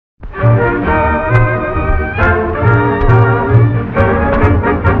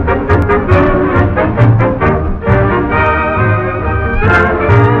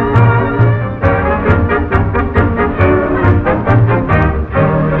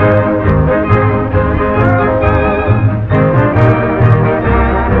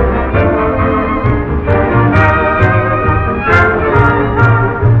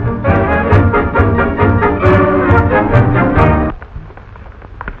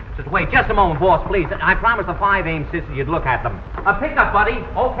Just wait just a moment, boss, please. I promised the 5 ames sisters you'd look at them. Pick up, buddy.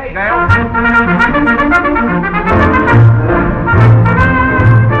 Okay, girl.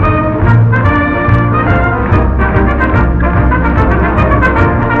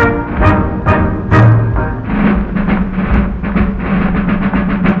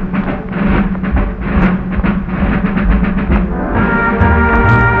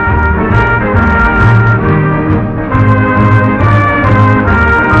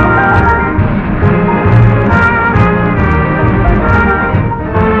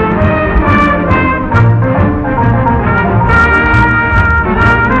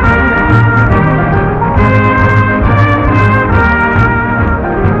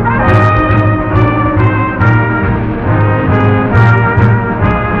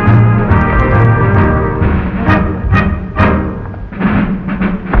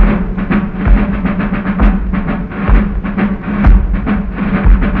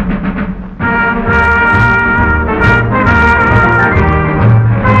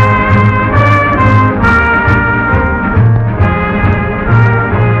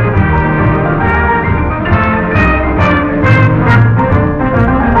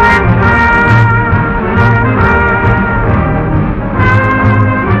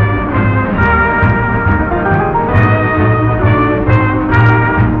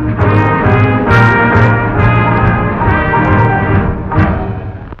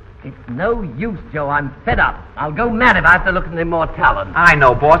 Joe, I'm fed up. I'll go mad if I have to look at any more talent. I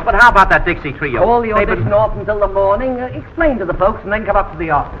know, boss, but how about that Dixie Trio? Call the audition off until the morning, explain to the folks, and then come up to the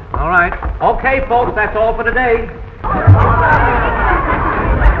office. All right. Okay, folks, that's all for today.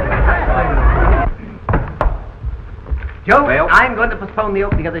 Joe, well, I'm going to postpone the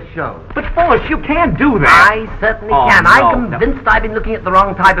opening of this show. But, boss, you can't do that. I certainly can. No, I'm convinced I've been looking at the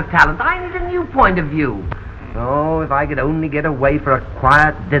wrong type of talent. I need a new point of view. Oh, if I could only get away for a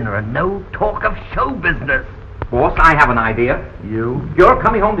quiet dinner and no talk of show business. Boss, I have an idea. You're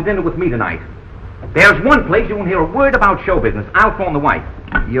coming home to dinner with me tonight. There's one place you won't hear a word about show business. I'll phone the wife.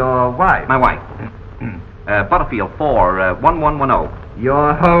 Your wife? My wife. Butterfield 41110.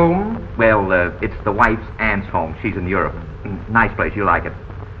 Your home? Well, it's the wife's aunt's home. She's in Europe. Nice place. You like it.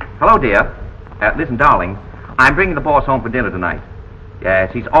 Hello, dear. Listen, darling, I'm bringing the boss home for dinner tonight.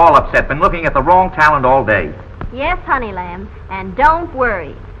 Yes, he's all upset. Been looking at the wrong talent all day. Yes, honey lamb. And don't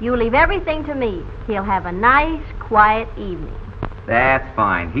worry. You leave everything to me. He'll have a nice, quiet evening. That's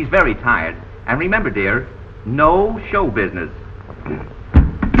fine. He's very tired. And remember, dear, no show business.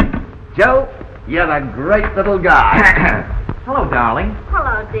 Joe, you're a great little guy. Hello, darling.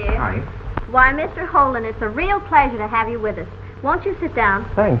 Hello, dear. Hi. Why, Mr. Holden, it's a real pleasure to have you with us. Won't you sit down?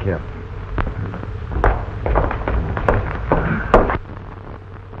 Thank you.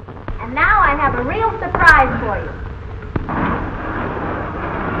 And now I have a real surprise for you.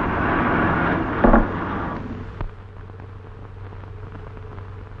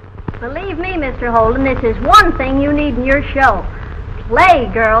 Believe me, Mr. Holden, this is one thing you need in your show. Play,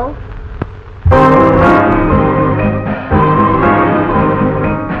 girls.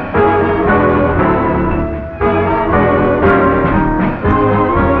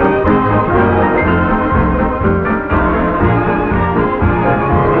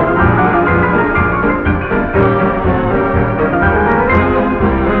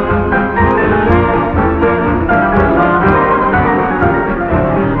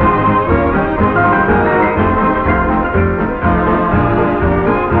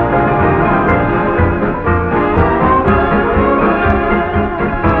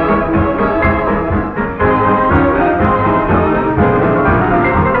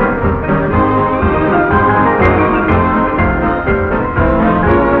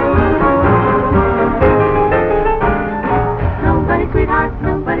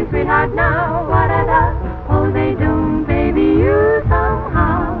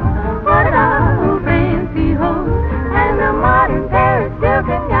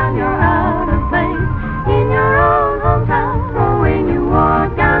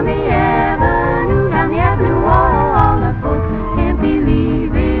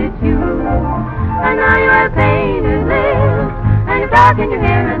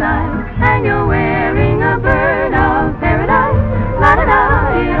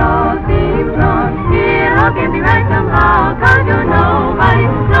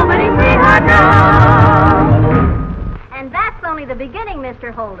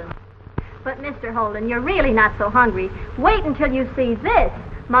 Not so hungry. Wait until you see this,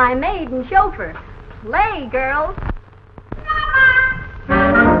 my maiden chauffeur. Play, girls.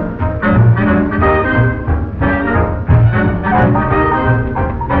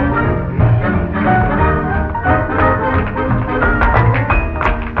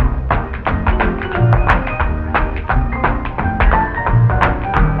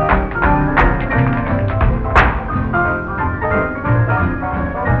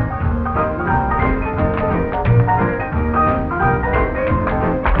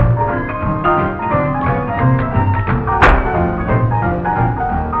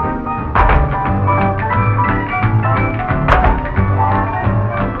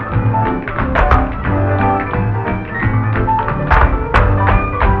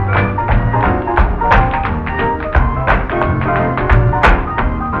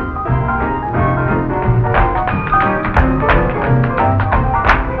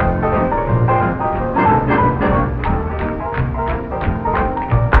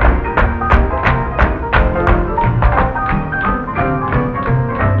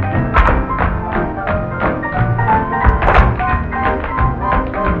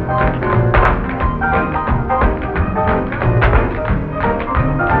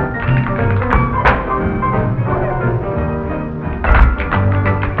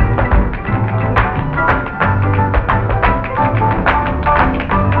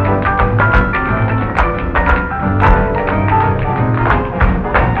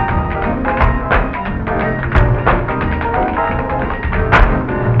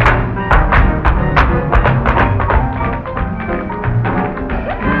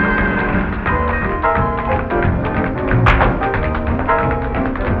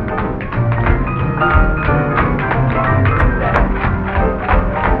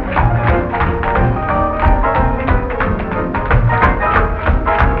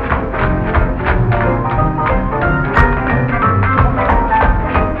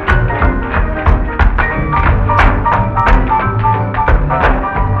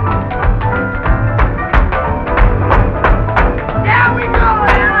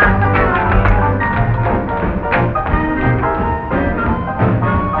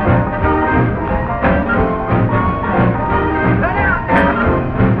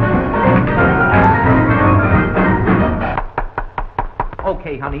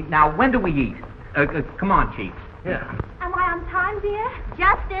 honey. Now, when do we eat? Come on, Chief. Yeah. Am I on time, dear?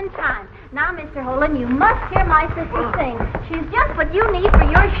 Just in time. Now, Mr. Holden, you must hear my sister sing. She's just what you need for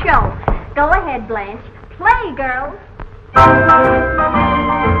your show. Go ahead, Blanche. Play, girls.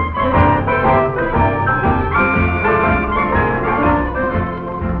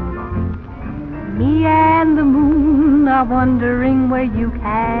 Me and the moon are wondering where you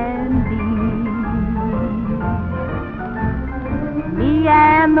can be. Me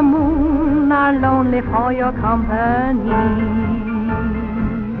and the moon are lonely for your company.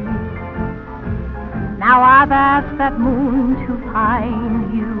 Now I've asked that moon to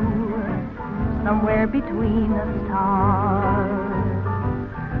find you somewhere between the stars.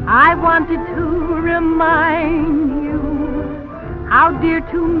 I wanted to remind you how dear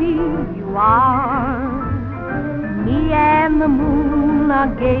to me you are. Me and the moon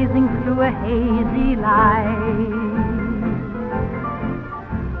are gazing through a hazy light.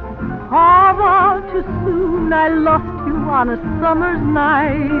 Oh, all too soon I lost you on a summer's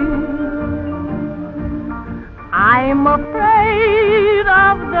night. I'm afraid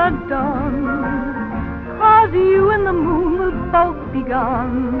of the dawn, 'cause you and the moon will both be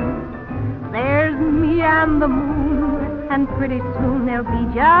gone. There's me and the moon, and pretty soon there'll be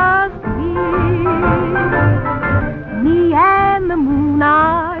just me. Me and the moon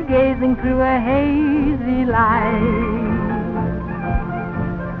are gazing through a hazy light.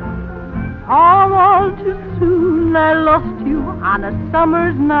 Oh, all too soon I lost you on a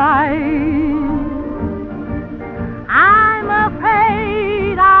summer's night. I'm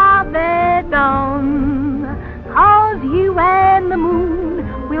afraid of the dawn, 'cause you and the moon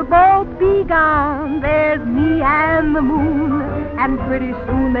will both be gone. There's me and the moon, and pretty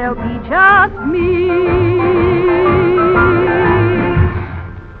soon there'll be just me.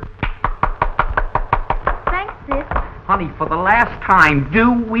 Thanks, sis. Honey, for the last time,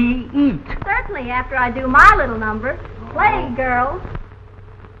 do we eat? Certainly, after I do my little number. Play, girls.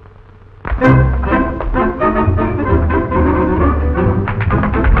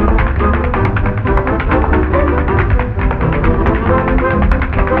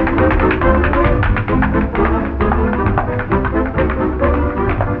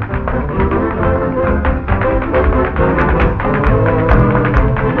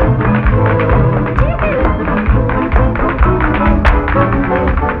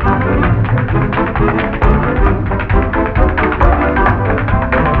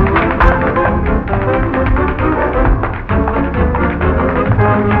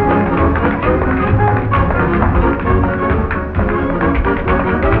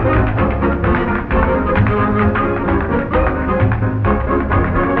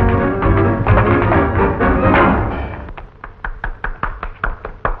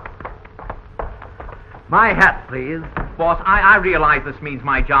 My hat, please. Boss, I realize this means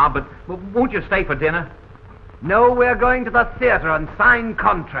my job, but won't you stay for dinner? No, we're going to the theater and sign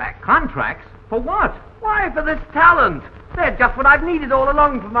contracts. Contracts? For what? Why, for this talent. They're just what I've needed all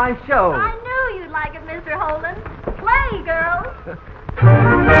along for my show. I knew you'd like it, Mr. Holden. Play, girls.